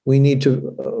We need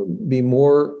to be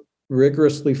more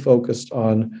rigorously focused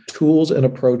on tools and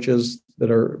approaches that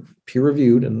are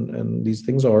peer-reviewed, and these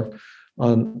things are,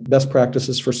 on best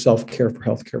practices for self-care for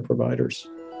healthcare providers.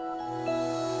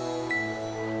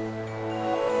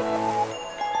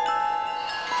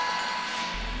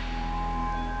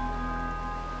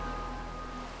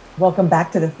 Welcome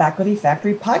back to the Faculty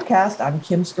Factory podcast. I'm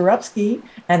Kim Skorupski,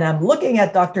 and I'm looking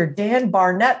at Dr. Dan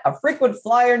Barnett, a frequent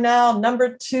flyer now,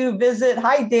 number 2 visit.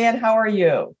 Hi, Dan. How are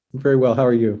you? Very well. How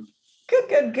are you?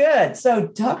 Good. So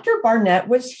Dr. Barnett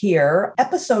was here,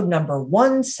 episode number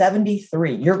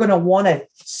 173. You're going to want to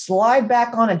slide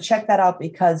back on and check that out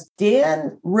because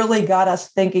Dan really got us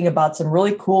thinking about some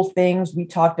really cool things. We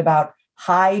talked about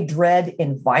high dread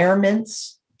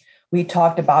environments. We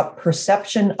talked about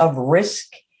perception of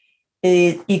risk.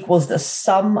 It equals the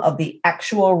sum of the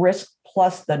actual risk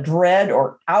plus the dread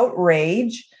or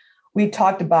outrage. We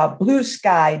talked about blue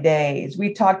sky days.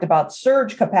 We talked about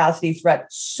surge capacity threat.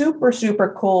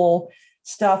 Super cool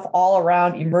stuff all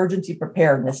around emergency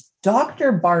preparedness.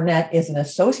 Dr. Barnett is an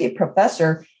associate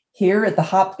professor here at the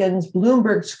Hopkins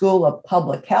Bloomberg School of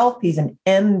Public Health. He's an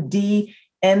MD,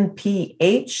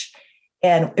 MPH.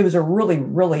 And it was a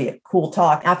really cool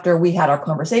talk. After we had our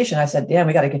conversation, I said, Dan,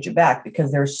 we got to get you back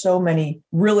because there's so many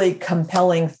really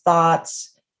compelling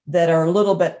thoughts that are a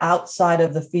little bit outside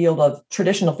of the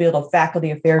traditional field of faculty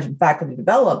affairs and faculty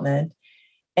development.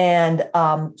 And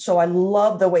so I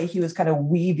love the way he was kind of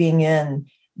weaving in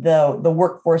the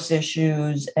workforce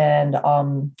issues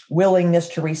and willingness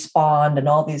to respond and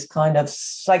all these kind of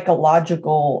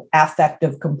psychological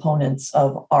affective components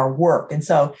of our work. And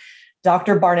so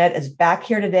Dr. Barnett is back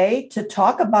here today to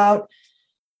talk about,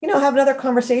 have another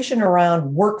conversation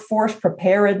around workforce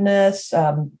preparedness,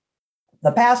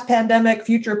 the past pandemic,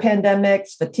 future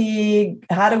pandemics, fatigue.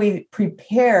 How do we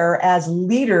prepare as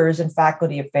leaders in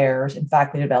faculty affairs and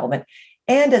faculty development?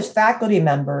 And as faculty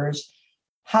members,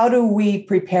 how do we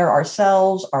prepare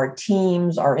ourselves, our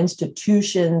teams, our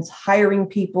institutions, hiring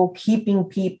people, keeping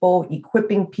people,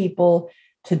 equipping people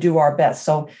to do our best?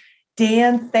 So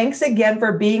Dan, thanks again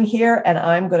for being here. And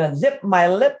I'm going to zip my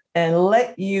lip and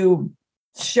let you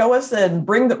show us and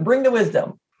bring the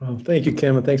wisdom. Well, thank you,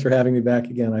 Kim, and thanks for having me back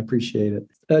again. I appreciate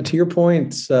it. To your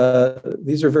point,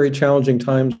 these are very challenging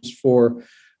times for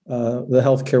the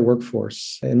healthcare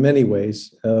workforce in many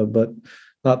ways, but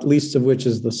not least of which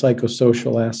is the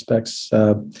psychosocial aspects,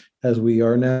 as we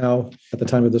are now at the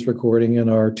time of this recording in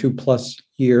our 2+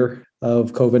 year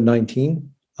of COVID-19.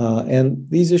 And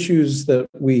these issues that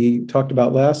we talked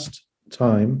about last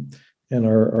time and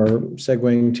are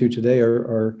segueing to today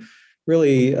are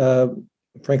really,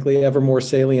 frankly, ever more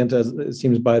salient as it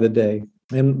seems by the day.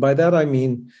 And by that, I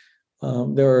mean,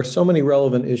 there are so many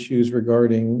relevant issues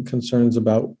regarding concerns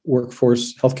about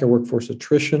healthcare workforce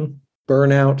attrition,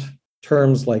 burnout,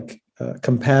 terms like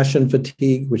compassion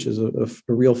fatigue, which is a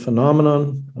real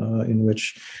phenomenon in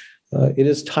which it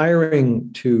is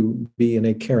tiring to be in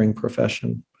a caring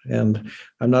profession. And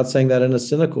I'm not saying that in a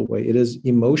cynical way. It is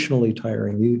emotionally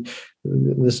tiring.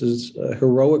 This is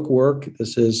heroic work.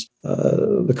 This is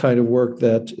the kind of work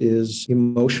that is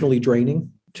emotionally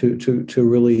draining to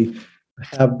really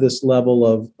have this level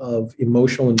of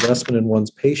emotional investment in one's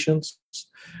patients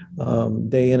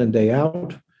day in and day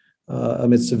out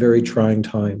amidst a very trying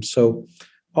time. So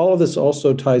all of this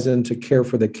also ties into care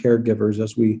for the caregivers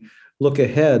as we look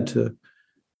ahead to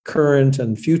current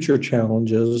and future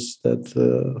challenges that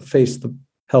face the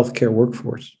healthcare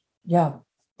workforce. Yeah,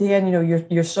 Dan,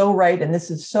 you're so right, and this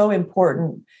is so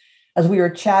important. As we were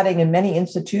chatting, and many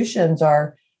institutions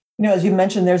are, as you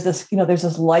mentioned, there's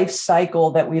this life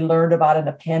cycle that we learned about in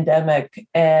the pandemic,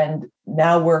 and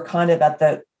now we're kind of at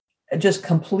the just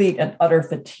complete and utter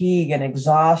fatigue and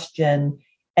exhaustion,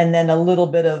 and then a little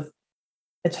bit of.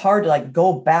 It's hard to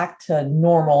go back to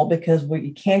normal because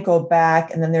you can't go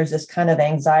back. And then there's this kind of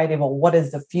anxiety of, well, what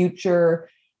is the future?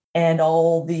 And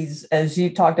all these, as you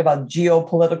talked about,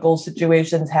 geopolitical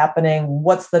situations happening.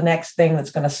 What's the next thing that's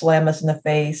going to slam us in the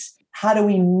face? How do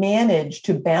we manage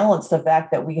to balance the fact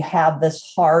that we have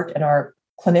this heart and our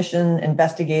clinician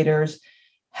investigators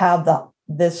have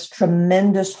this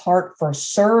tremendous heart for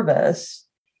service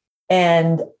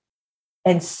and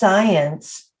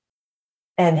science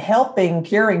and helping,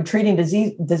 curing, treating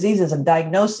diseases and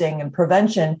diagnosing and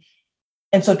prevention.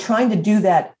 And so trying to do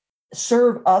that,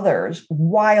 serve others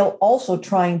while also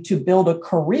trying to build a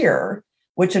career,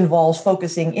 which involves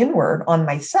focusing inward on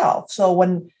myself. So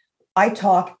when I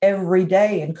talk every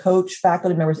day and coach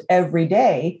faculty members every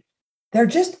day, they're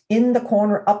just in the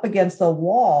corner up against the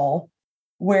wall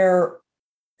where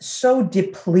so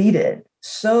depleted,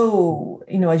 so,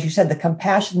 as you said, the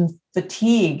compassion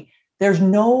fatigue, there's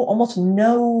almost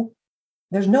no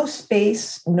there's no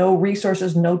space, no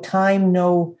resources, no time,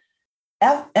 no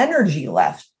energy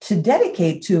left to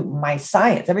dedicate to my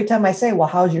science. Every time I say, well,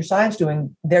 how's your science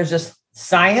doing? There's just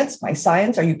science, my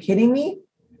science. Are you kidding me?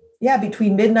 Yeah,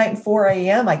 between midnight and 4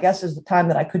 a.m., I guess, is the time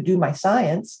that I could do my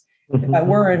science. If I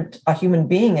weren't a human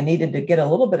being and needed to get a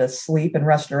little bit of sleep and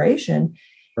restoration.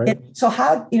 Right. So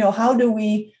how do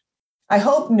we, I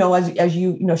hope, as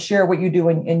you share what you do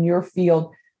in your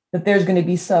field, that there's going to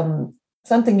be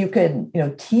something you could,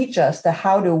 teach us to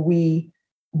how do we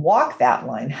walk that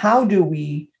line? How do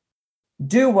we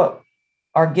do what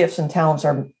our gifts and talents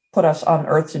are put us on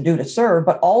earth to do, to serve,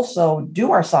 but also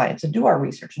do our science and do our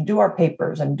research and do our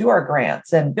papers and do our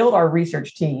grants and build our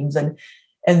research teams and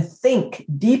think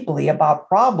deeply about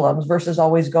problems versus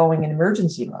always going in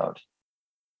emergency mode.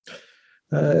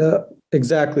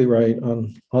 Exactly right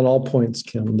on all points,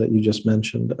 Kim, that you just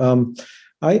mentioned.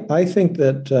 I think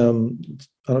that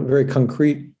on a very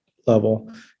concrete level,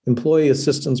 employee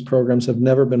assistance programs have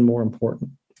never been more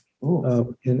important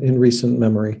in recent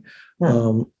memory.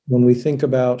 When we think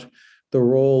about the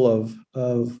role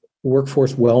of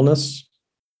workforce wellness,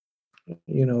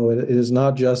 it is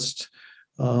not just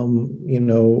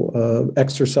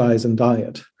exercise and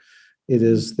diet. It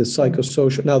is the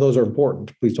psychosocial. Now, those are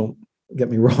important. Please don't get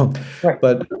me wrong. Right.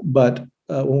 But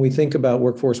when we think about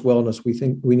workforce wellness,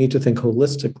 we need to think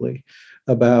holistically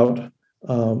about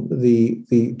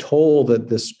the toll that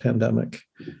this pandemic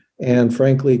and,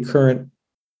 frankly, current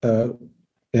and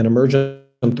emergent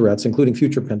threats, including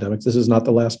future pandemics. This is not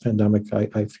the last pandemic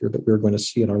I fear that we're going to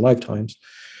see in our lifetimes.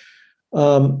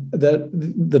 That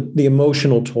the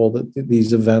emotional toll that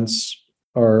these events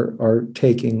are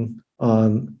taking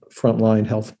on frontline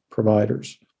health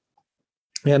providers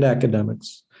and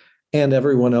academics and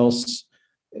everyone else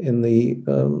in the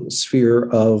sphere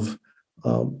of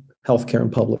healthcare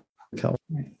and public health.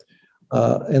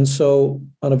 And so,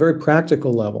 on a very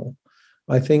practical level,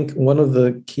 I think one of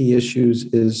the key issues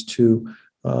is to,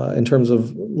 in terms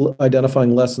of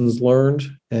identifying lessons learned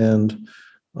and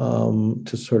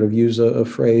to sort of use a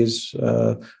phrase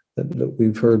that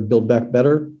we've heard, build back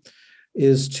better,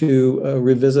 is to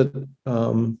revisit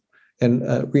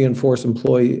and reinforce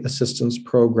employee assistance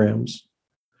programs.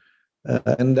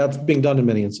 And that's being done in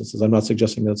many instances. I'm not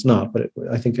suggesting that it's not, but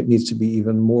I think it needs to be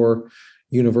even more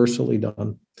universally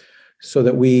done so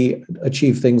that we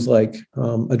achieve things like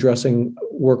addressing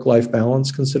work-life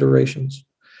balance considerations,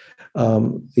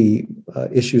 the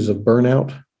issues of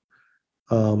burnout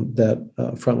that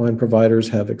frontline providers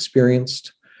have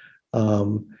experienced,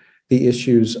 the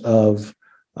issues of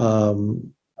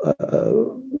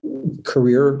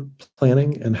career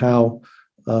planning and how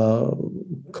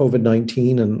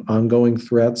COVID-19 and ongoing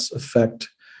threats affect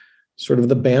sort of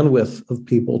the bandwidth of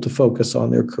people to focus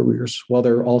on their careers while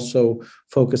they're also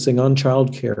focusing on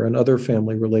childcare and other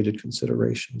family-related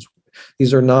considerations.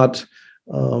 These are not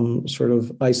sort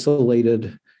of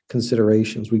isolated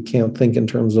considerations. We can't think in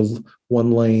terms of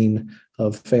one lane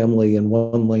of family and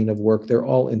one lane of work. They're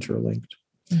all interlinked.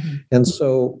 Mm-hmm. And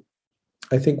so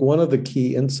I think one of the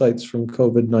key insights from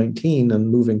COVID-19 and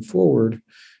moving forward,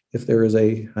 if there is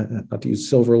not to use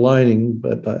silver lining,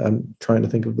 but I'm trying to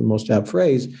think of the most apt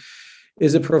phrase,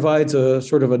 is it provides a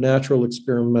sort of a natural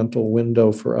experimental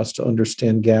window for us to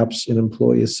understand gaps in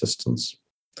employee assistance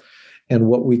and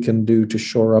what we can do to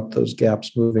shore up those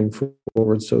gaps moving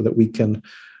forward so that we can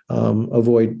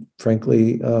avoid,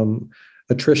 frankly,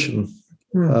 attrition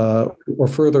or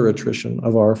further attrition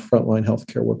of our frontline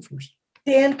healthcare workforce.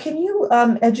 Dan, can you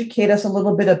educate us a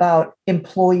little bit about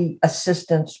employee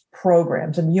assistance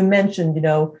programs? And you mentioned,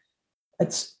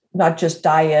 it's not just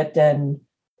diet and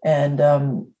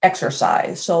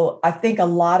exercise. So I think a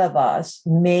lot of us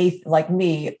may, like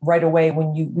me, right away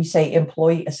when we say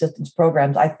employee assistance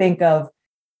programs, I think of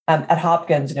at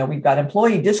Hopkins, we've got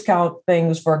employee discount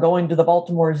things for going to the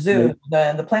Baltimore Zoo,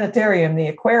 the planetarium, the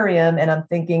aquarium, and I'm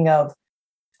thinking of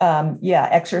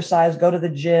exercise, go to the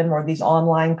gym, or these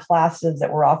online classes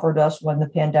that were offered us when the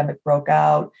pandemic broke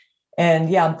out.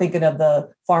 And I'm thinking of the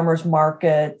farmers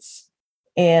markets.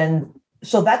 And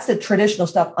so that's the traditional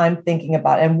stuff I'm thinking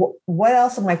about. And what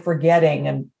else am I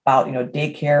forgetting about,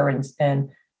 daycare and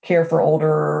care for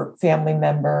older family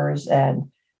members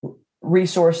and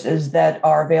resources that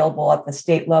are available at the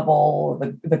state level,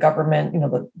 the government,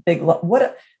 the big,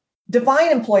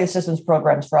 define employee assistance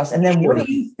programs for us. And then what are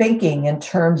you thinking in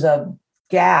terms of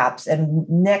gaps and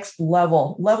next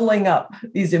leveling up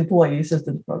these employee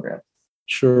assistance programs?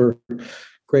 Sure.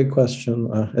 Great question,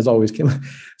 as always, Kim.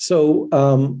 So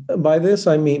by this,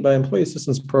 I mean, by employee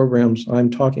assistance programs,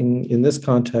 I'm talking in this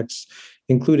context,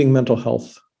 including mental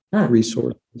health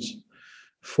resources.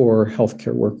 for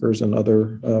healthcare workers and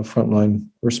other frontline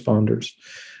responders.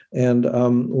 And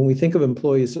when we think of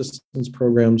employee assistance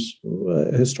programs,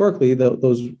 historically,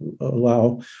 those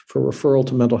allow for referral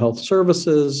to mental health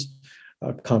services,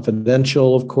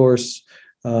 confidential, of course,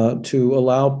 to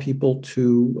allow people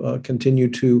to continue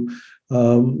to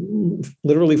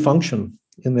literally function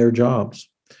in their jobs.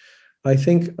 I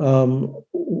think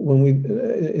when we,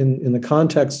 in the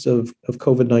context of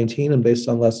COVID-19 and based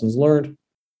on lessons learned,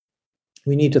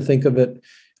 we need to think of it,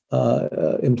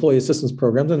 employee assistance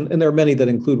programs, and there are many that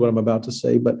include what I'm about to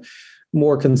say, but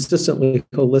more consistently,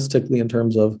 holistically in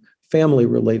terms of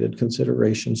family-related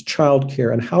considerations,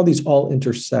 childcare, and how these all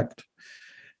intersect.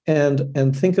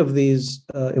 And think of these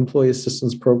employee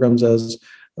assistance programs as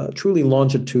truly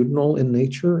longitudinal in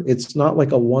nature. It's not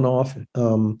like a one-off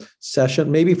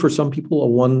session. Maybe for some people,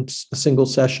 a single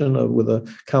session with a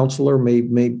counselor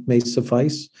may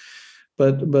suffice.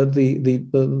 But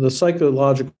the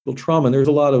psychological trauma, and there's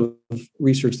a lot of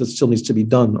research that still needs to be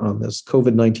done on this.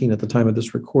 COVID-19 at the time of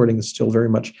this recording is still very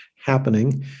much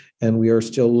happening, and we are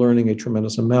still learning a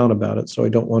tremendous amount about it. So I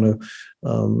don't want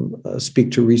to speak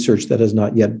to research that has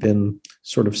not yet been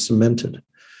sort of cemented.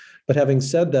 But having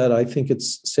said that, I think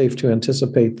it's safe to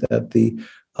anticipate that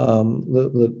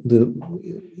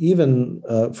even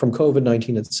from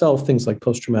COVID-19 itself, things like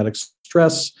post-traumatic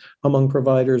stress among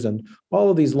providers and all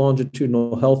of these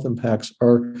longitudinal health impacts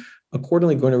are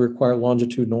accordingly going to require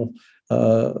longitudinal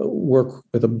work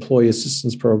with employee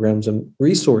assistance programs and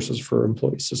resources for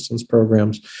employee assistance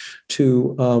programs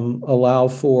to allow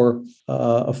for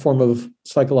a form of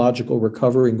psychological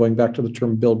recovery. And going back to the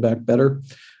term build back better,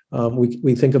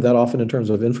 we think of that often in terms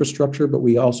of infrastructure, but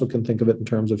we also can think of it in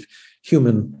terms of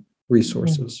human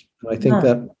resources. And I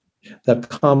think that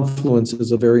confluence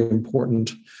is a very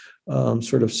important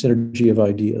sort of synergy of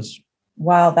ideas.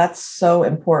 Wow, that's so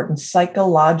important.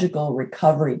 Psychological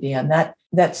recovery, Dan.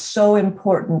 That's so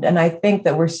important. And I think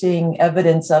that we're seeing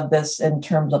evidence of this in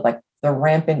terms of like the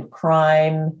rampant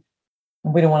crime.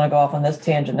 We don't want to go off on this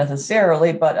tangent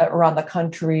necessarily, but around the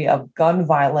country of gun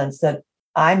violence that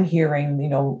I'm hearing,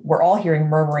 we're all hearing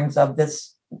murmurings of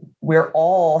this. We're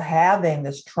all having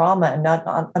this trauma and not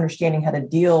understanding how to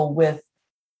deal with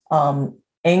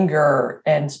anger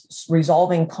and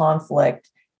resolving conflict.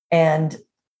 And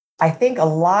I think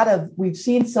we've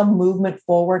seen some movement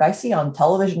forward. I see on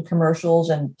television commercials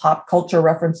and pop culture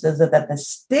references that the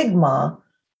stigma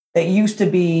that used to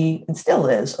be and still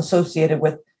is associated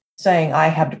with saying, I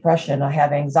have depression, I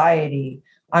have anxiety,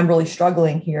 I'm really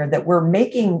struggling here, that we're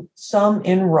making some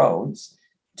inroads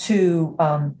to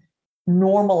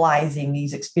normalizing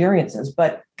these experiences.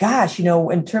 But gosh,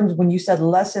 in terms of when you said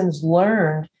lessons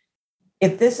learned,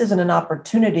 if this isn't an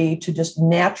opportunity to just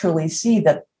naturally see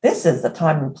that this is the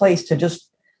time and place to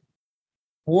just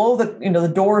blow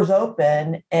the doors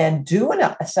open and do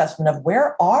an assessment of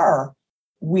where are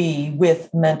we with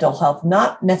mental health,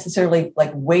 not necessarily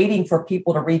like waiting for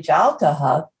people to reach out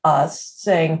to us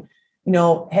saying,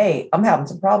 hey, I'm having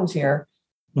some problems here,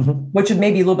 which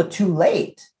may be a little bit too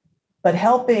late, but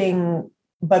being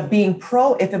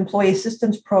if employee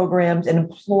assistance programs and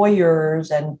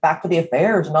employers and faculty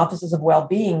affairs and offices of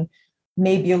well-being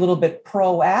may be a little bit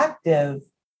proactive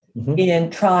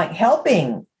in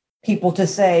helping people to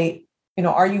say,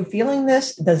 are you feeling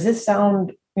this? Does this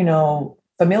sound,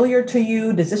 familiar to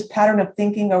you? Does this pattern of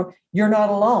thinking, or you're not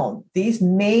alone? These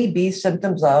may be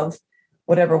symptoms of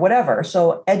whatever.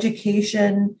 So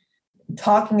education,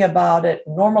 talking about it,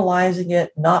 normalizing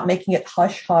it, not making it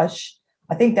hush hush.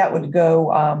 I think that would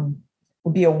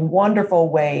be a wonderful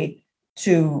way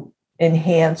to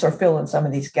enhance or fill in some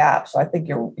of these gaps. So I think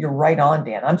you're right on,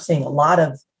 Dan. I'm seeing a lot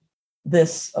of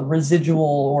this residual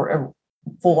or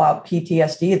full out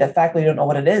PTSD that faculty don't know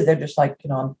what it is. They're just like,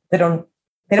 they don't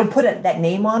put that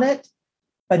name on it,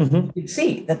 but you can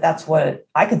see that's what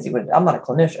I can see. I'm not a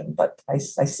clinician, but I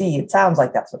see, it sounds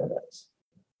like that's what it is.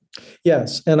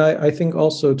 Yes. And I think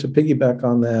also to piggyback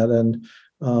on that and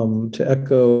to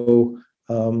echo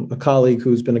a colleague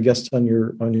who's been a guest on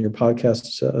your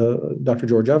podcast, Dr.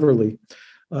 George Everly,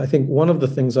 I think one of the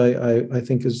things I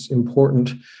think is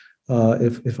important,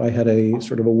 if I had a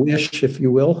sort of a wish, if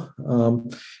you will,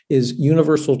 is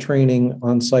universal training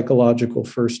on psychological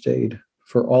first aid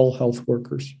for all health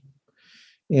workers.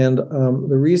 And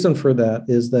the reason for that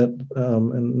is that,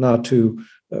 and not to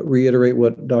reiterate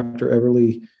what Dr.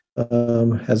 Everly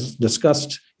has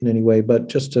discussed in any way, but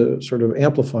just to sort of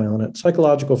amplify on it,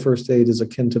 psychological first aid is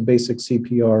akin to basic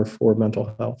CPR for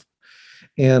mental health.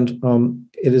 And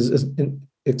it is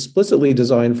explicitly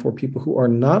designed for people who are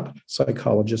not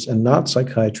psychologists and not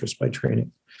psychiatrists by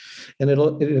training. And it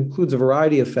includes a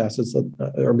variety of facets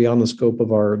that are beyond the scope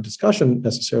of our discussion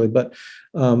necessarily, but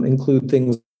include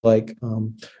things like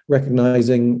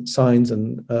recognizing signs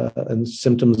and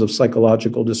symptoms of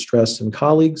psychological distress in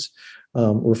colleagues,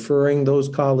 referring those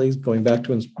colleagues, going back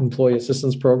to employee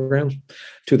assistance programs,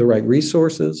 to the right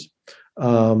resources,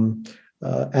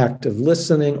 active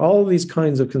listening, all of these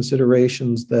kinds of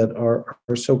considerations that are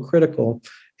so critical.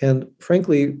 And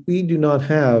frankly, we do not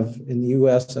have in the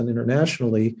US and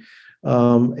internationally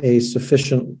a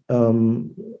sufficiently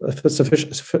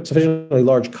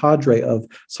large cadre of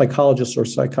psychologists or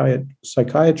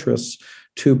psychiatrists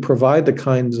to provide the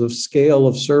kinds of scale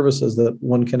of services that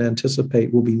one can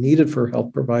anticipate will be needed for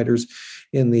health providers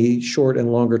in the short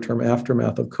and longer term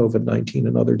aftermath of COVID-19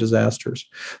 and other disasters.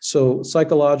 So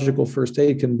psychological first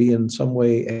aid can be in some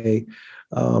way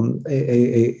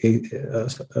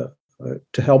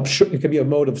to help, it can be a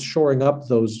mode of shoring up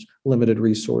those limited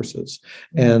resources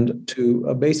and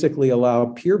to basically allow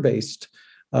peer-based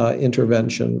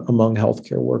intervention among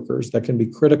healthcare workers that can be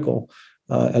critical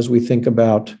as we think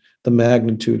about the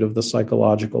magnitude of the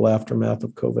psychological aftermath of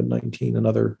COVID-19 and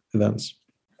other events.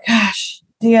 Gosh,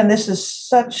 Dan, this is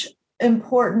such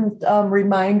important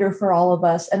reminder for all of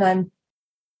us. And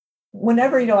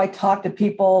whenever, I talk to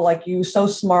people like you, so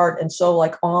smart and so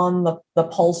like on the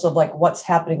pulse of like what's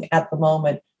happening at the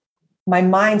moment, my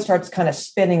mind starts kind of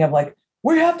spinning of like,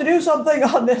 we have to do something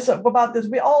on this, about this.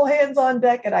 We all hands on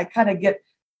deck. And I kind of get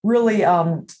really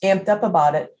amped up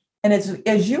about it. And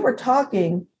as you were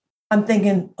talking, I'm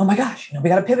thinking, oh my gosh, we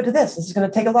got to pivot to this. This is going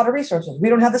to take a lot of resources. We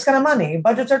don't have this kind of money.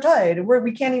 Budgets are tight.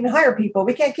 We can't even hire people.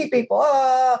 We can't keep people.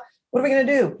 What are we going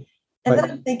to do? And then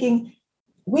I'm thinking,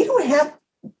 we don't have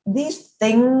these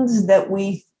things that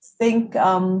we think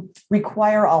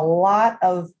require a lot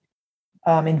of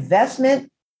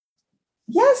investment.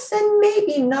 Yes, and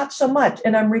maybe not so much.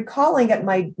 And I'm recalling at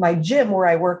my gym where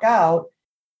I work out,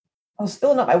 I was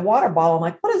filling up my water bottle. I'm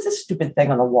like, what is this stupid thing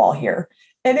on the wall here?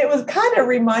 And it was kind of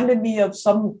reminded me of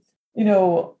some,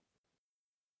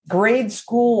 grade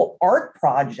school art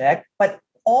project, but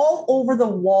all over the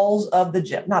walls of the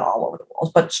gym, not all over the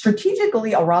walls, but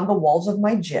strategically around the walls of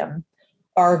my gym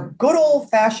are good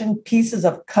old fashioned pieces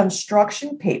of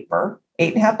construction paper,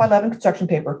 8.5 by 11 construction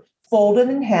paper, folded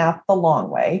in half the long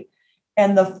way.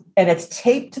 And it's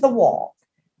taped to the wall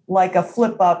like a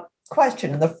flip up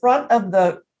question. In the front of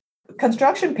the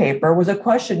construction paper was a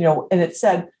question, and it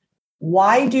said,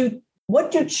 what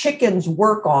do chickens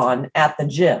work on at the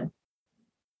gym?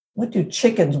 What do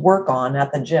chickens work on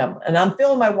at the gym? And I'm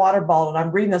filling my water bottle and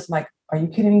I'm reading this. I'm like, are you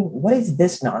kidding me? What is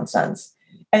this nonsense?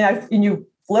 And you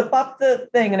flip up the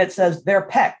thing and it says their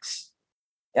pecs.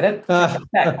 Get it?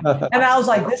 And I was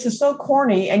like, this is so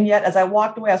corny. And yet as I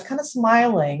walked away, I was kind of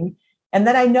smiling. And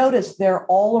then I noticed they're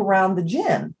all around the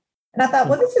gym. And I thought,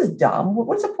 well, this is dumb.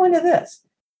 What's the point of this?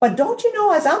 But don't you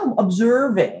know, as I'm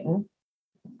observing,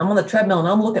 I'm on the treadmill and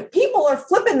I'm looking, people are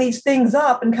flipping these things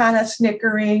up and kind of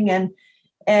snickering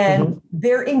and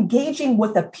they're engaging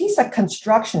with a piece of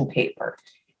construction paper.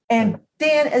 And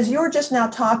Dan, as you're just now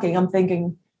talking, I'm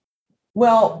thinking,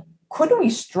 well, couldn't we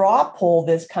straw poll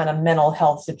this kind of mental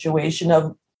health situation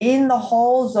of in the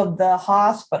halls of the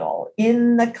hospital,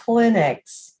 in the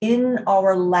clinics, in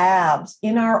our labs,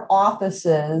 in our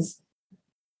offices?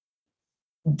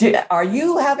 Are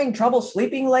you having trouble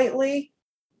sleeping lately?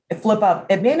 Flip up.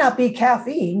 It may not be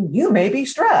caffeine. You may be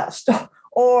stressed,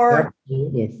 or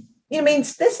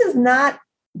this is not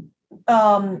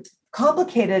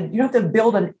complicated. You don't have to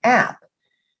build an app.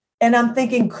 And I'm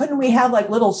thinking, couldn't we have like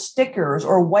little stickers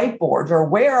or whiteboards or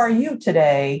where are you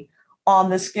today on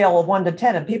the scale of 1 to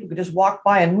 10? And people could just walk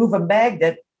by and move a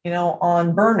magnet,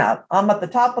 on burnout. I'm at the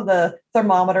top of the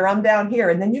thermometer. I'm down here.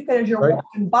 And then you can, as you're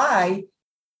walking by,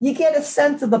 you get a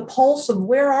sense of the pulse of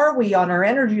where are we on our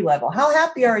energy level? How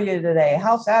happy are you today?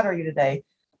 How sad are you today?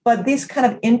 But these kind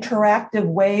of interactive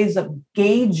ways of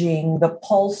gauging the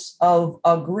pulse of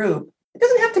a group, it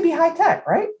doesn't have to be high tech,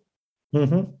 right?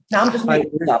 Mm-hmm. Now I'm just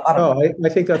making it up. I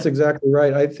think that's exactly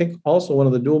right. I think also one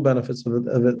of the dual benefits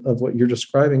of what you're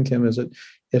describing, Kim, is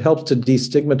it helps to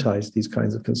destigmatize these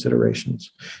kinds of considerations.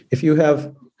 If you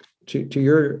have, to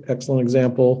your excellent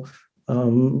example,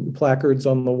 placards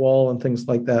on the wall and things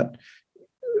like that,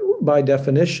 by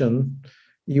definition,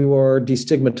 you are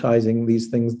destigmatizing these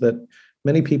things that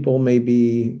many people may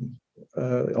be,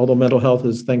 although mental health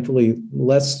is thankfully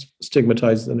less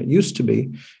stigmatized than it used to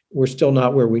be, we're still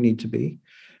not where we need to be.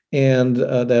 And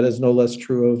that is no less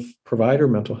true of provider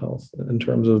mental health in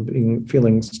terms of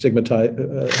feeling stigmatized,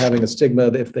 having a stigma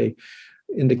if they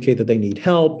indicate that they need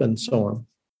help and so on.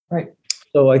 Right.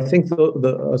 So I think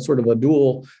the sort of a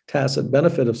dual tacit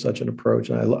benefit of such an approach,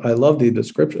 and I love the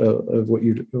description of what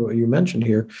you mentioned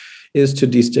here, is to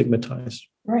destigmatize.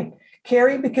 Right.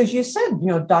 Carrie, because you said,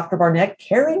 Dr. Barnett,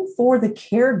 caring for the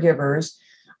caregivers,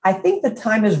 I think the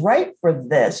time is right for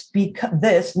this, because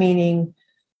this meaning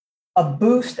a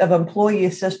boost of employee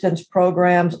assistance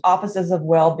programs, offices of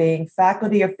well-being,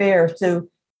 faculty affairs,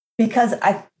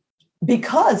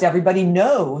 because everybody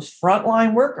knows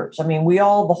frontline workers. I mean, the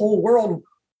whole world,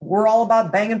 we're all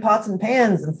about banging pots and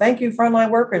pans and thank you, frontline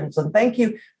workers, and thank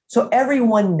you. So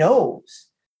everyone knows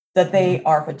that they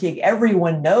are fatigued.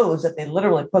 Everyone knows that they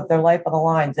literally put their life on the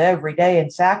lines every day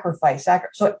and sacrifice.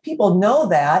 So people know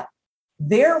that.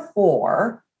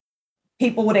 Therefore,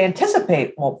 people would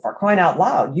anticipate, well, for crying out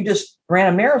loud, you just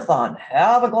ran a marathon,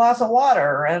 have a glass of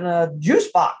water and a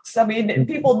juice box. I mean,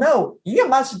 people know you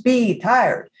must be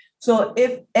tired. So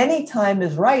if any time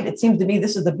is right, it seems to me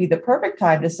this is be the perfect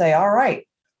time to say, all right,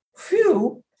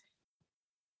 phew,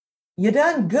 you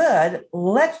done good.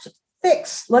 Let's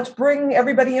bring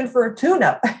everybody in for a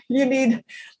tune-up.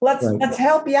 Let's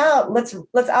help you out.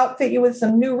 Let's outfit you with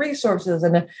some new resources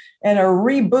and a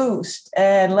reboost.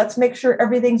 And let's make sure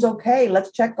everything's okay.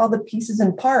 Let's check all the pieces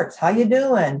and parts. How you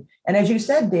doing? And as you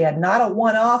said, Dan, not a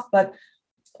one-off, but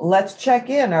let's check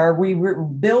in. Are we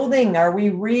building? Are we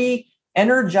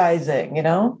re-energizing,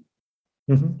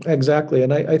 Mm-hmm. Exactly.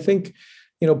 And I think,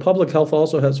 public health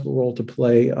also has a role to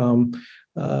play.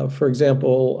 For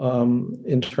example,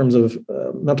 in terms of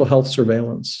mental health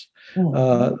surveillance.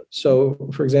 So,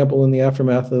 for example, in the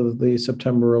aftermath of the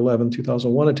September 11,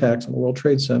 2001 attacks on the World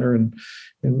Trade Center and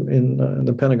in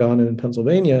the Pentagon and in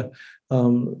Pennsylvania,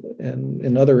 and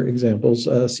in other examples,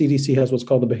 CDC has what's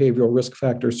called the Behavioral Risk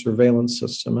Factor Surveillance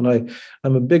System. And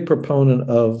I'm a big proponent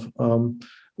of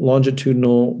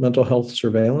longitudinal mental health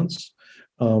surveillance.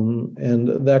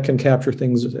 And that can capture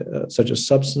things such as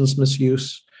substance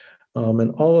misuse,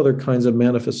 and all other kinds of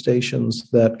manifestations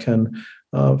that can,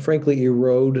 frankly,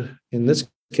 erode, in this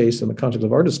case, in the context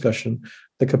of our discussion,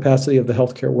 the capacity of the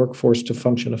healthcare workforce to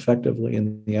function effectively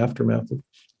in the aftermath of,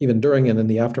 even during and in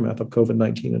the aftermath of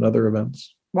COVID-19 and other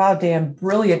events. Wow, Dan,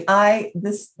 brilliant.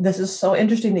 This is so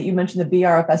interesting that you mentioned the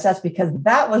BRFSS, because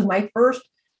that was my first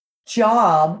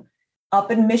job up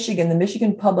in Michigan, the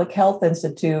Michigan Public Health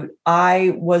Institute.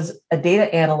 I was a data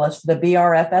analyst for the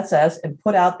BRFSS and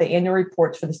put out the annual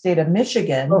reports for the state of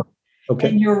Michigan. Oh, okay.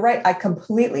 And you're right. I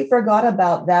completely forgot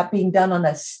about that being done on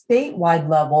a statewide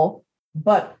level.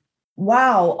 But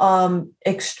wow,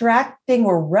 extracting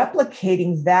or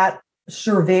replicating that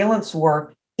surveillance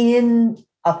work in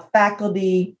a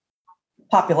faculty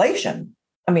population.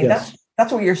 I mean, yes.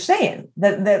 that's what you're saying.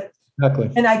 That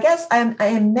Exactly. And I guess I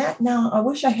am Matt now. I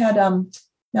wish I had, now I'm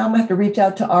going to have to reach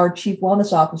out to our Chief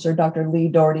Wellness Officer, Dr. Lee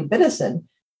Doherty Biddison.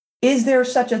 Is there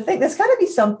such a thing? There's got to be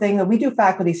something that we do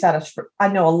faculty satisfaction. I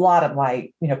know a lot of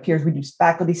my peers, we do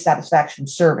faculty satisfaction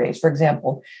surveys. For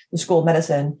example, the School of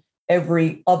Medicine,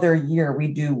 every other year we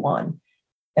do one.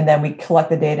 And then we collect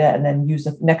the data and then use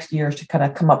the next years to kind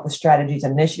of come up with strategies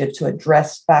and initiatives to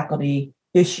address faculty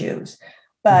issues.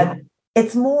 But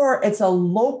it's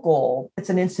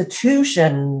an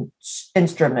institution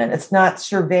instrument. It's not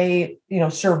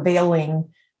surveilling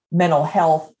mental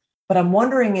health. But I'm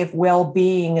wondering if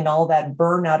well-being and all that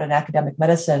burnout in academic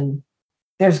medicine,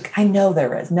 I know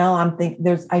there's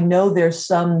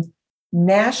some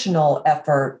national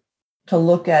effort to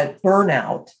look at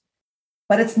burnout,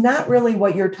 but it's not really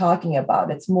what you're talking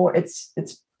about. It's more,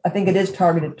 I think it is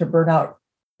targeted to burnout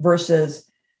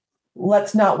versus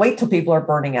let's not wait till people are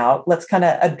burning out. Let's kind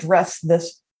of address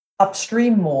this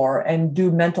upstream more and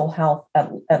do mental health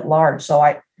at large. So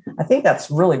I think that's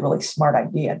really, really smart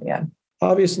idea, Dan.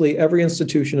 Obviously, every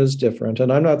institution is different,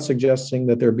 and I'm not suggesting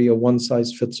that there be a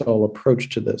one-size-fits-all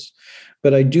approach to this.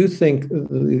 But I do think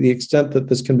the extent that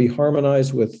this can be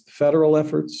harmonized with federal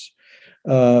efforts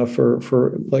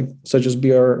for like such as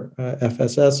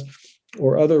BRFSS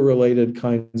or other related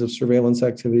kinds of surveillance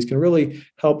activities can really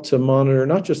help to monitor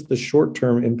not just the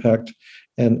short-term impact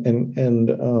and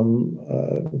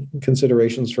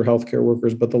considerations for healthcare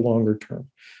workers, but the longer term,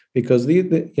 because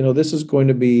this is going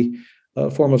to be a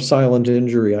form of silent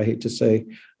injury, I hate to say,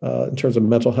 in terms of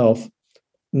mental health,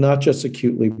 not just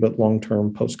acutely, but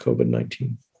long-term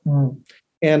post-COVID-19.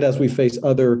 And as we face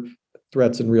other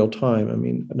threats in real time, I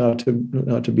mean, not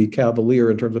to be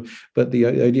cavalier in terms of, but the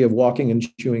idea of walking and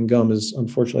chewing gum is,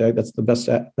 unfortunately, that's the best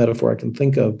metaphor I can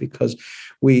think of, because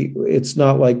it's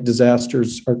not like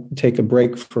disasters take a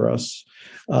break for us,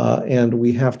 and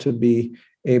we have to be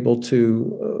able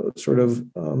to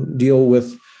deal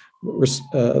with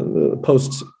the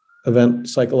post-event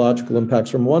psychological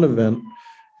impacts from one event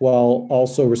while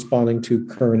also responding to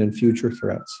current and future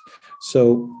threats.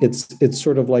 So it's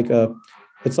sort of like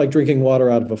it's like drinking water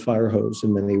out of a fire hose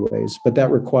in many ways, but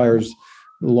that requires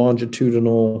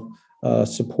longitudinal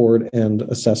support and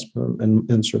assessment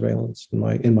and surveillance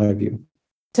in my view.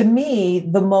 To me,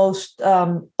 the most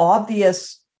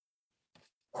obvious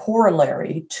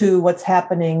corollary to what's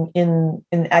happening in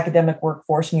academic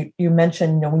workforce, and you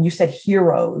mentioned, when you said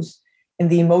heroes and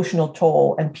the emotional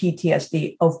toll and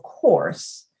PTSD, of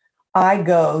course, I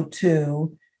go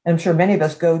to, and I'm sure many of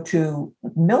us go to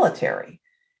military.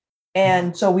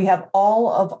 And so we have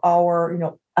all of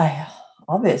our,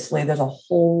 obviously there's a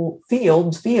whole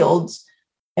fields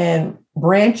and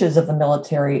branches of the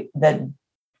military that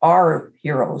are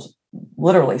heroes,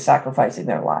 literally sacrificing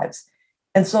their lives.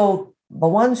 And so the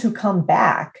ones who come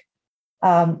back,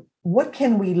 what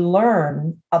can we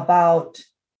learn about,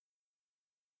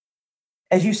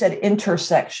 as you said,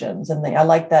 intersections? And I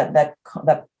like that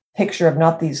picture of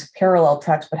not these parallel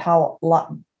tracks, but how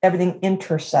everything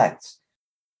intersects.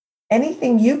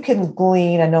 Anything you can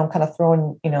glean? I know I'm kind of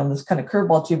throwing, this kind of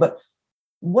curveball to you, but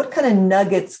what kind of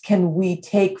nuggets can we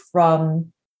take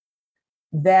from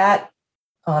that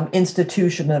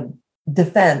institution of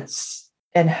defense,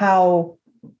 and how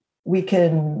we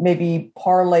can maybe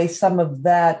parlay some of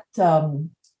that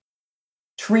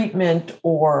treatment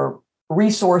or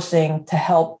resourcing to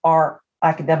help our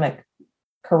academic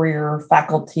career,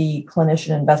 faculty,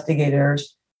 clinician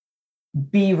investigators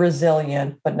be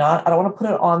resilient, but not, I don't want to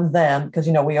put it on them, because,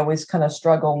 we always kind of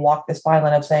struggle and walk this fine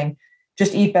line of saying,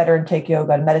 just eat better and take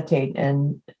yoga and meditate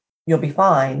and you'll be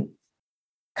fine,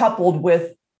 coupled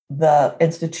with the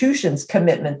institution's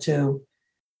commitment to,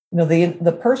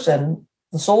 the person,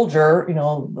 the soldier,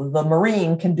 the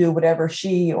Marine can do whatever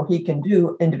she or he can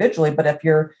do individually. But if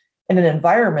you're in an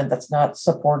environment that's not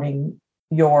supporting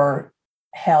your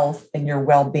health and your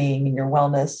well-being and your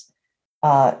wellness,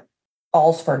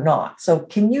 all's for naught. So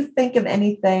can you think of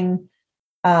anything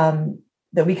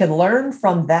that we can learn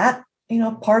from that,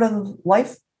 part of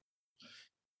life?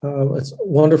 It's a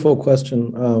wonderful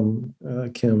question,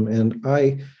 Kim. And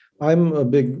I'm a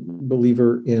big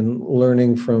believer in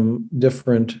learning from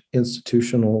different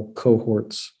institutional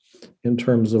cohorts in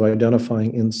terms of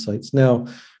identifying insights. Now,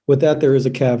 with that, there is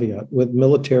a caveat. With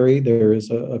military, there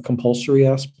is a compulsory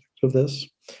aspect of this,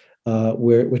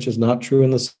 which is not true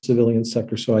in the civilian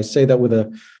sector. So I say that with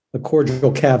a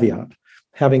cordial caveat.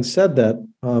 Having said that,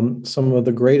 some of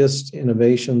the greatest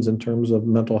innovations in terms of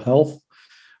mental health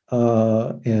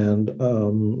and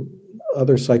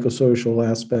other psychosocial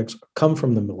aspects come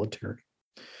from the military.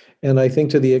 And I think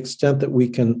to the extent that we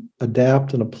can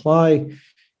adapt and apply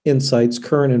insights,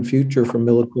 current and future, from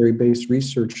military-based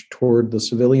research toward the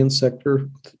civilian sector,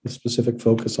 a specific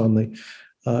focus on the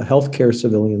healthcare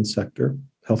civilian sector,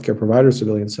 healthcare provider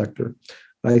civilian sector,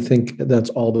 I think that's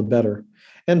all the better.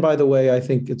 And by the way, I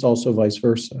think it's also vice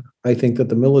versa. I think that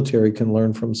the military can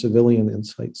learn from civilian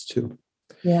insights too.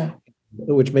 Yeah.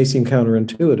 Which may seem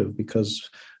counterintuitive because,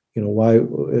 why,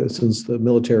 since the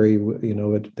military,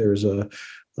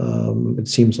 it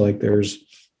seems like there's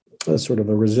a sort of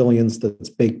a resilience that's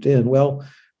baked in. Well,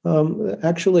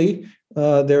 actually,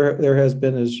 there has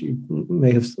been, as you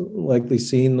may have likely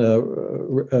seen,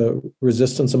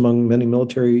 resistance among many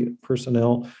military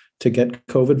personnel to get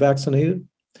COVID vaccinated.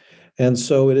 And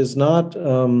so it is not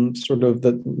sort of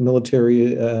that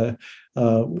military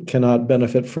cannot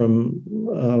benefit from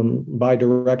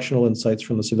bidirectional insights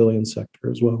from the civilian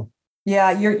sector as well.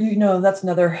 Yeah, that's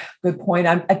another good point.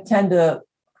 I tend to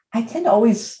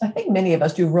always, I think many of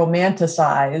us do,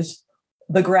 romanticize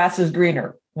the grass is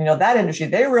greener. That industry,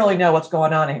 they really know what's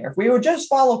going on here. If we would just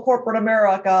follow corporate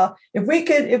America, if we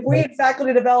in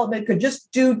faculty development could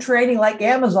just do training like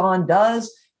Amazon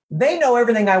does, they know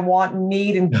everything I want and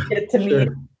need and get it to me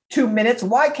in 2 minutes.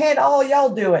 Why can't all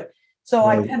y'all do it? So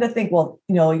right. I tend to think, well,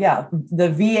 the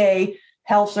VA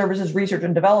Health Services Research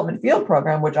and Development Field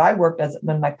Program, which I worked as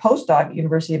in my postdoc at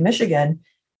University of Michigan,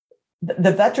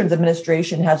 the Veterans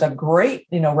Administration has a great,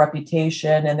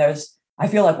 reputation. And I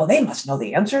feel like, well, they must know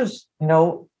the answers,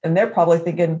 and they're probably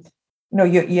thinking,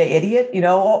 you idiot,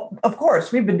 of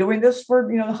course, we've been doing this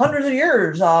for, hundreds of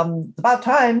years. It's about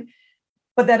time.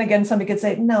 But then again, somebody could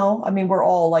say, no, we're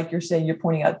all, like you're saying, you're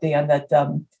pointing out, Dan, that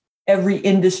every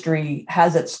industry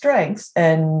has its strengths,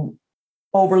 and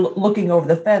looking over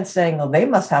the fence saying, oh, they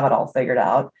must have it all figured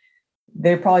out.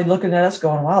 They're probably looking at us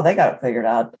going, wow, they got it figured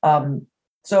out.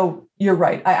 So you're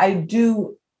right. I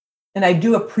do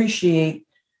appreciate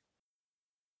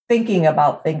thinking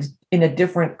about things in a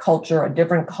different culture, a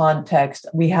different context.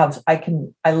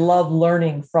 I love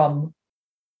learning from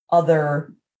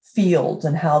other fields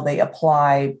and how they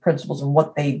apply principles and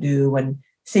what they do. And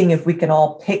seeing if we can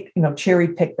all pick, cherry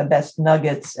pick the best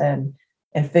nuggets and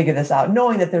figure this out,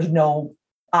 knowing that there's no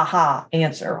aha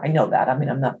answer. I know that. I mean,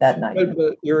 I'm not that naive.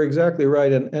 But you're exactly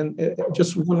right. And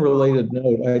just one related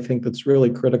note, I think that's really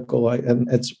critical, and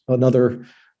it's another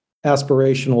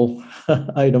aspirational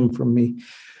item from me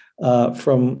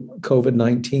from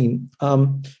COVID-19.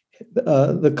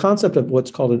 The concept of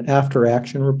what's called an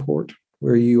after-action report,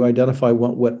 where you identify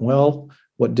what went well,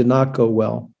 what did not go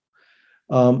well.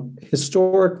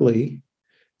 Historically,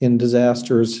 in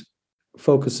disasters,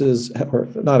 focuses, or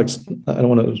not, I don't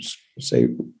want to say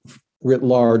writ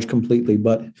large completely,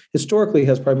 but historically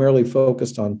has primarily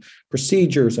focused on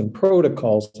procedures and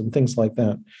protocols and things like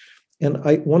that. And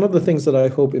one of the things that I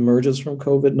hope emerges from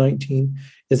COVID-19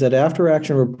 is that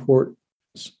after-action reports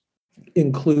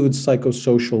include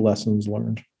psychosocial lessons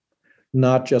learned,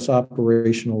 not just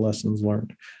operational lessons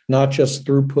learned, not just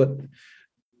throughput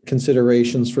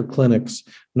considerations for clinics,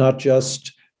 not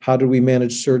just how do we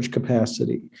manage surge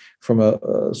capacity from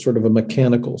a sort of a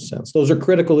mechanical sense. Those are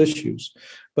critical issues,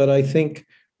 but I think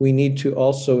we need to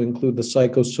also include the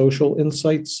psychosocial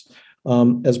insights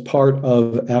as part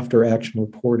of after-action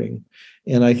reporting.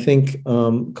 And I think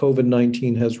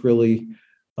COVID-19 has really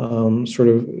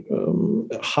highlighted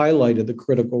the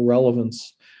critical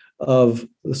relevance of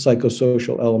the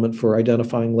psychosocial element for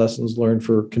identifying lessons learned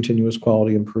for continuous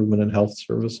quality improvement in health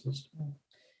services.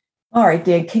 All right,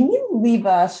 Dan, can you leave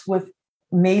us with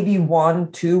maybe one,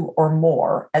 two, or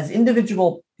more as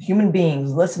individual human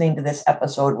beings listening to this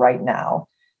episode right now?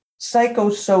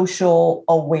 Psychosocial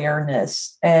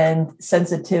awareness and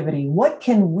sensitivity. What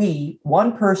can we,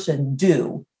 one person,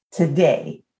 do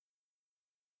today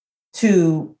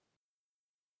to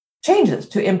change this,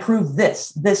 to improve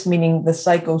this? This meaning the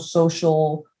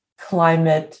psychosocial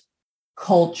climate,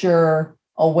 culture,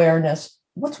 awareness.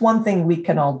 What's one thing we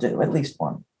can all do? At least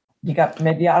one. You got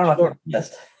maybe, I don't know. Sure.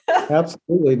 If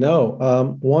Absolutely,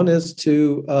 no. One is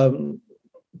to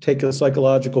take a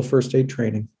psychological first aid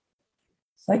training.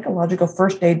 Psychological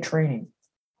first aid training.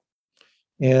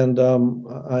 And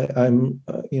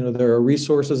there are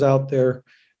resources out there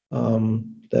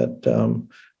that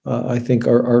I think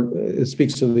are. It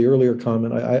speaks to the earlier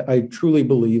comment. I truly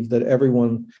believe that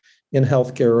everyone in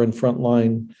healthcare or in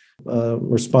frontline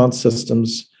response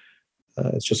systems,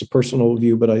 it's just a personal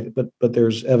view, but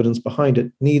there's evidence behind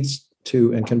it, needs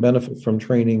to and can benefit from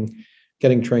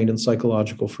getting trained in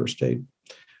psychological first aid.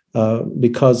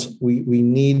 Because we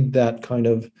need that kind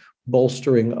of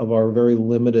bolstering of our very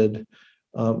limited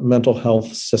mental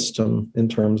health system in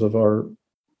terms of our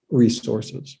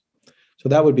resources. So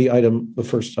that would be the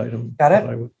first item. Got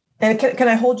it. And can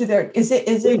I hold you there? Is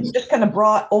it just kind of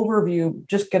broad overview,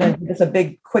 just going to give us a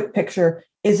big quick picture?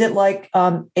 Is it like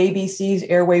ABC's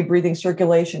airway, breathing,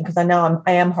 circulation? Because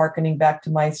I am hearkening back to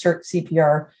my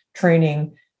CPR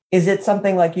training. Is it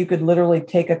something like you could literally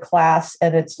take a class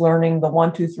and it's learning the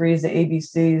 1, 2, 3s, the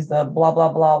ABCs, the blah, blah,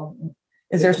 blah?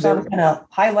 Is there some kind of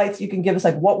highlights you can give us?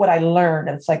 Like, what would I learn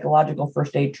at a psychological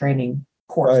first aid training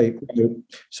course? Right.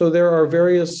 So there are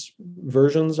various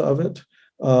versions of it.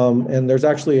 And there's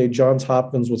actually a Johns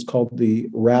Hopkins, what's called the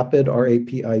RAPID,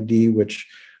 R-A-P-I-D, which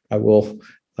I will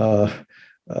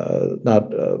not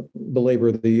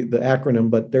belabor the acronym,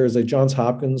 but there's a Johns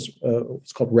Hopkins,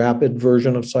 it's called RAPID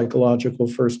version of psychological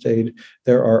first aid.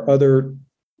 There are other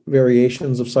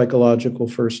variations of psychological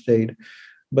first aid,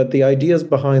 but the ideas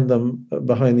behind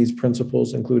these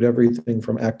principles include everything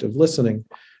from active listening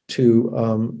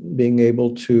to being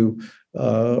able to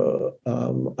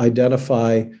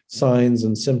identify signs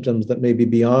and symptoms that may be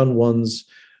beyond one's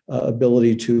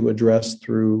ability to address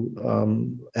through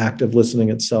active listening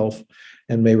itself,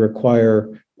 and may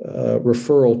require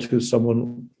referral to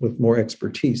someone with more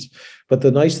expertise. But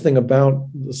the nice thing about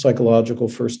the psychological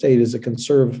first aid is it can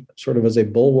serve sort of as a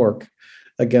bulwark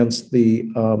against the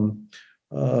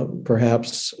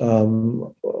perhaps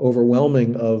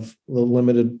overwhelming of the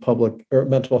limited public or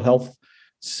mental health,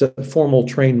 formal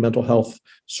trained mental health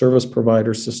service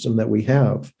provider system that we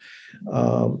have.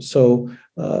 So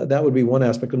that would be one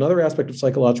aspect. Another aspect of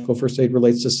psychological first aid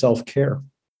relates to self-care.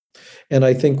 And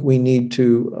I think we need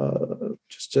to,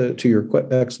 to your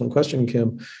excellent question,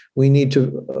 Kim, we need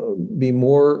to be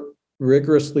more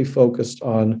rigorously focused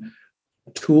on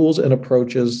tools and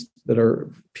approaches that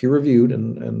are peer-reviewed,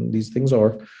 and these things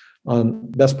are, on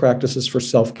best practices for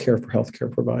self-care for healthcare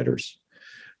providers.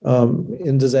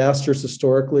 In disasters,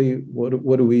 historically, what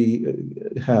do we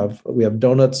have? We have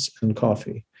donuts and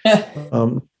coffee.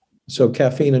 So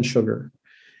caffeine and sugar.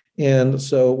 And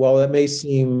so while that may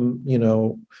seem,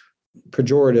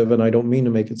 pejorative, and I don't mean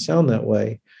to make it sound that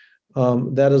way,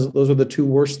 those are the two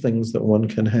worst things that one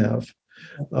can have.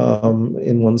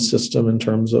 in one's system in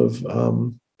terms of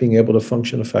being able to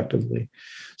function effectively.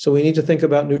 So we need to think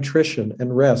about nutrition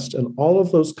and rest and all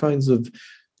of those kinds of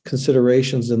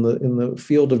considerations in the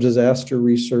field of disaster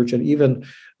research and even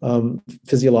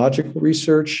physiological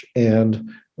research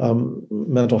and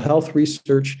mental health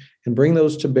research, and bring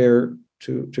those to bear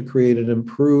to create an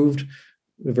improved,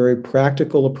 a very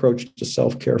practical approach to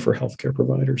self-care for healthcare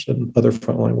providers and other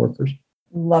frontline workers.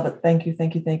 Love it. Thank you.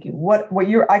 Thank you. Thank you.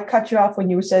 I cut you off when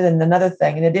you were saying another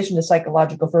thing, in addition to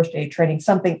psychological first aid training,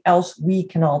 something else we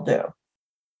can all do.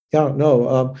 Yeah,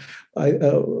 no.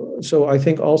 So I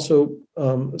think also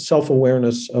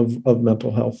self-awareness of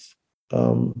mental health,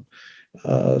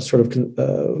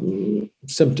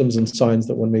 symptoms and signs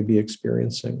that one may be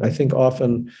experiencing. I think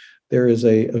often there is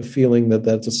a feeling that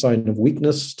that's a sign of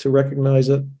weakness to recognize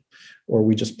it, or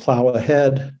we just plow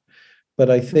ahead. But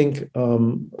I think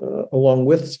along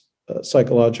with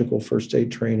psychological first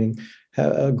aid training,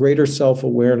 a greater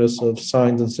self-awareness of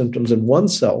signs and symptoms in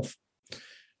oneself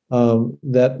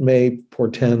that may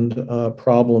portend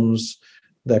problems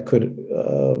that could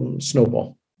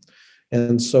snowball.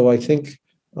 And so I think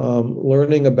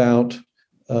learning about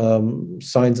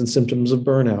signs and symptoms of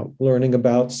burnout, learning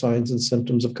about signs and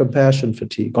symptoms of compassion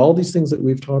fatigue, all these things that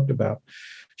we've talked about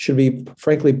should be,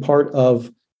 frankly, part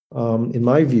of, in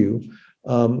my view,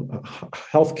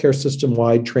 healthcare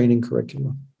system-wide training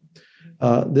curriculum.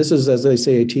 This is, as they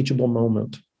say, a teachable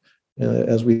moment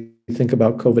as we think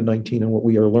about COVID-19 and what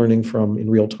we are learning from in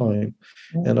real time.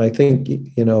 And I think,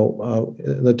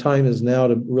 the time is now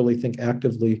to really think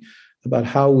actively about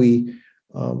how we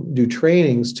do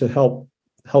trainings to help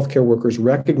healthcare workers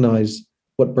recognize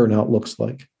what burnout looks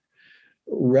like,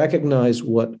 recognize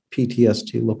what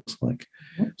PTSD looks like,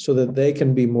 so that they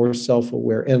can be more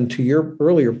self-aware. And to your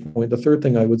earlier point, the third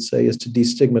thing I would say is to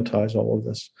destigmatize all of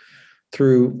this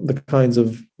through the kinds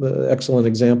of excellent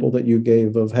example that you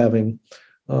gave of having,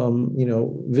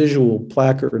 visual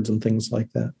placards and things like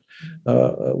that.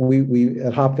 We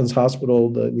at Hopkins Hospital,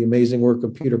 the amazing work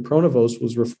of Peter Pronovost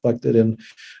was reflected in,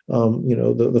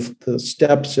 the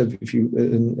steps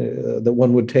that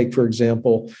one would take, for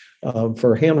example,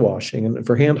 for hand washing and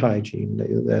for hand hygiene,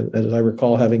 as I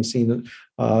recall having seen it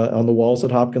on the walls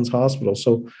at Hopkins Hospital.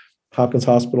 So Hopkins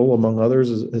Hospital, among others,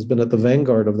 has been at the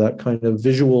vanguard of that kind of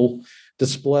visual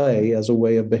display as a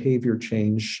way of behavior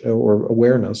change or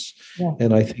awareness. Yeah.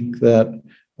 And I think that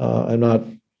I'm not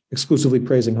exclusively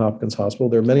praising Hopkins Hospital.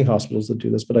 There are many hospitals that do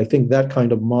this, but I think that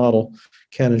kind of model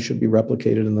can and should be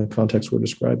replicated in the context we're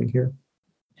describing here.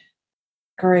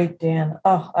 Great, Dan.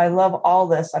 Oh, I love all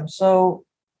this. I'm so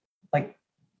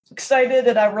excited,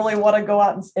 and I really want to go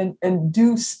out and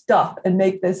do stuff and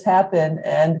make this happen.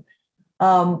 And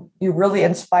you really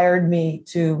inspired me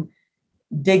to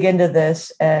dig into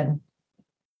this and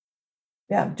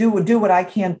do what I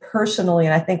can personally.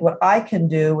 And I think what I can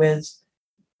do is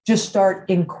just start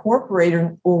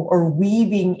incorporating or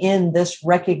weaving in this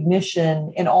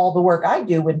recognition in all the work I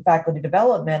do in faculty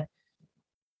development.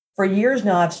 For years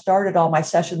now, I've started all my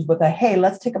sessions with hey,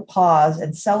 let's take a pause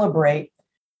and celebrate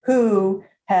who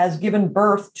has given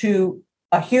birth to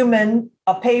a human,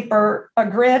 a paper, a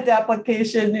grant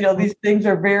application. These things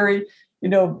are very,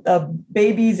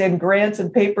 babies and grants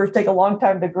and papers take a long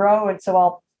time to grow. And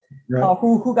so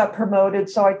who got promoted.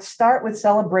 So I'd start with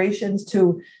celebrations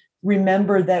to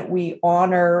remember that we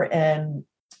honor and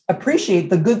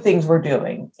appreciate the good things we're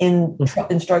doing in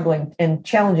struggling and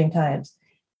challenging times.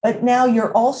 But now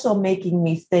you're also making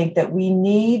me think that we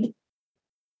need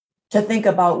to think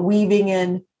about weaving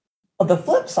in the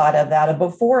flip side of that. And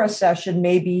before a session,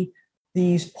 maybe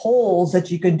these polls that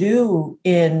you could do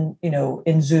in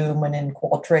Zoom and in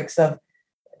Qualtrics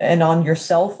and on your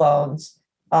cell phones,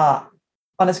 on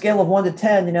a scale of 1 to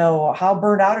 10, how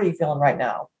burned out are you feeling right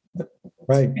now?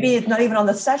 Right. Maybe it's not even on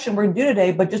the session we're going to do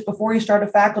today, but just before you start a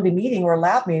faculty meeting or a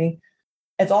lab meeting,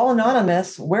 it's all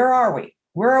anonymous. Where are we?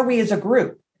 Where are we as a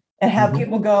group? And have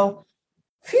people go,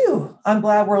 phew, I'm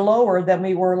glad we're lower than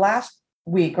we were last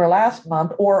week or last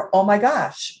month, or, oh my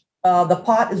gosh, the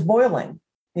pot is boiling.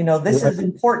 This is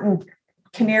important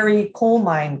canary coal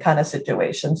mine kind of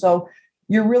situation. So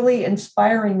you're really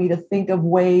inspiring me to think of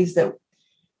ways that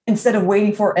instead of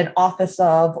waiting for an office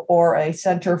of or a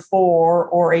center for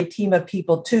or a team of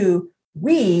people to,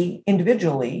 we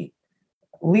individually,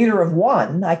 leader of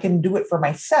one, I can do it for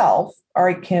myself. All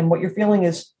right, Kim, what you're feeling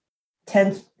is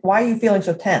tense. Why are you feeling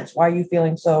so tense? Why are you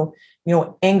feeling so,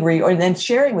 angry? Or then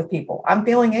sharing with people, I'm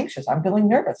feeling anxious. I'm feeling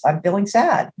nervous. I'm feeling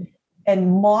sad.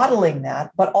 And modeling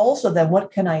that, but also then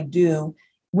what can I do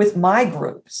with my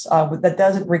groups that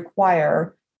doesn't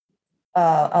require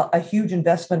a huge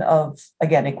investment of,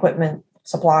 again, equipment,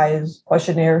 supplies,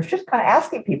 questionnaires, just kind of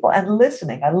asking people and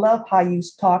listening. I love how you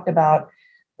talked about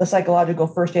the psychological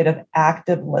first aid of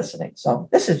active listening. So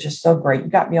this is just so great. You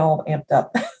got me all amped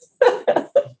up.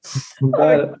 I'm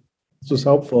glad this was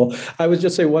helpful. I would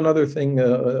just say one other thing.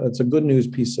 It's a good news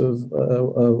piece of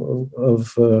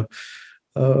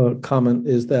comment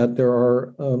is that there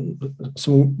are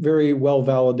some very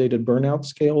well-validated burnout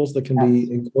scales that can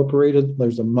be incorporated.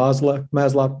 There's a Maslow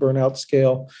burnout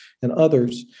scale and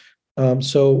others.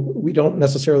 So we don't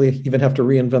necessarily even have to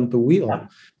reinvent the wheel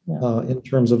in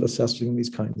terms of assessing these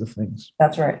kinds of things.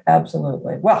 That's right.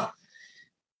 Absolutely. Well,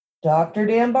 Dr.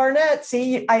 Dan Barnett,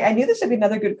 see, I knew this would be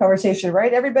another good conversation,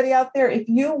 right? Everybody out there, if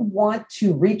you want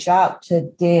to reach out to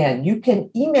Dan, you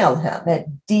can email him at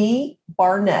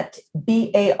dbarnett,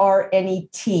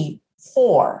 BARNET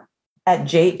 4 at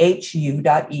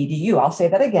jhu.edu. I'll say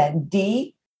that again,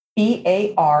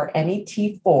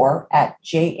 DBARNET 4 at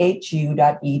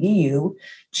jhu.edu.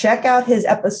 Check out his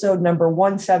episode number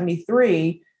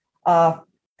 173. A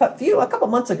few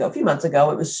months ago.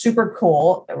 It was super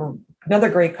cool. Another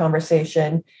great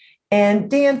conversation. And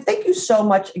Dan, thank you so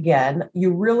much again.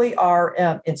 You really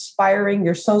are inspiring.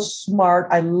 You're so smart.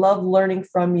 I love learning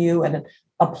from you and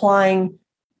applying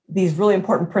these really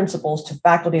important principles to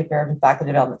faculty affairs and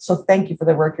faculty development. So thank you for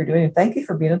the work you're doing. And thank you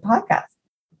for being on the podcast.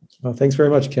 Well, thanks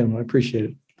very much, Kim. I appreciate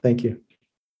it. Thank you.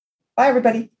 Bye,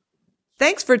 everybody.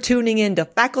 Thanks for tuning in to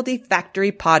Faculty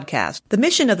Factory Podcast. The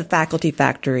mission of the Faculty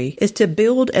Factory is to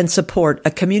build and support a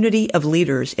community of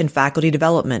leaders in faculty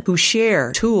development who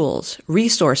share tools,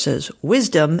 resources,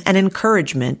 wisdom, and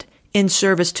encouragement in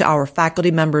service to our faculty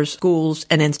members, schools,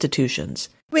 and institutions.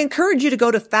 We encourage you to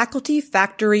go to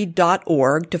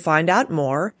facultyfactory.org to find out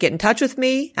more. Get in touch with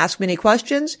me, ask me any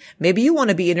questions. Maybe you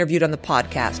want to be interviewed on the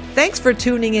podcast. Thanks for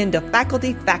tuning in to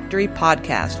Faculty Factory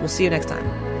Podcast. We'll see you next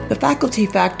time. The Faculty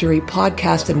Factory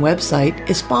podcast and website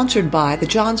is sponsored by the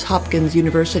Johns Hopkins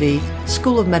University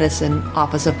School of Medicine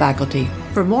Office of Faculty.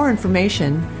 For more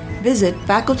information, visit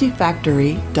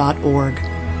facultyfactory.org.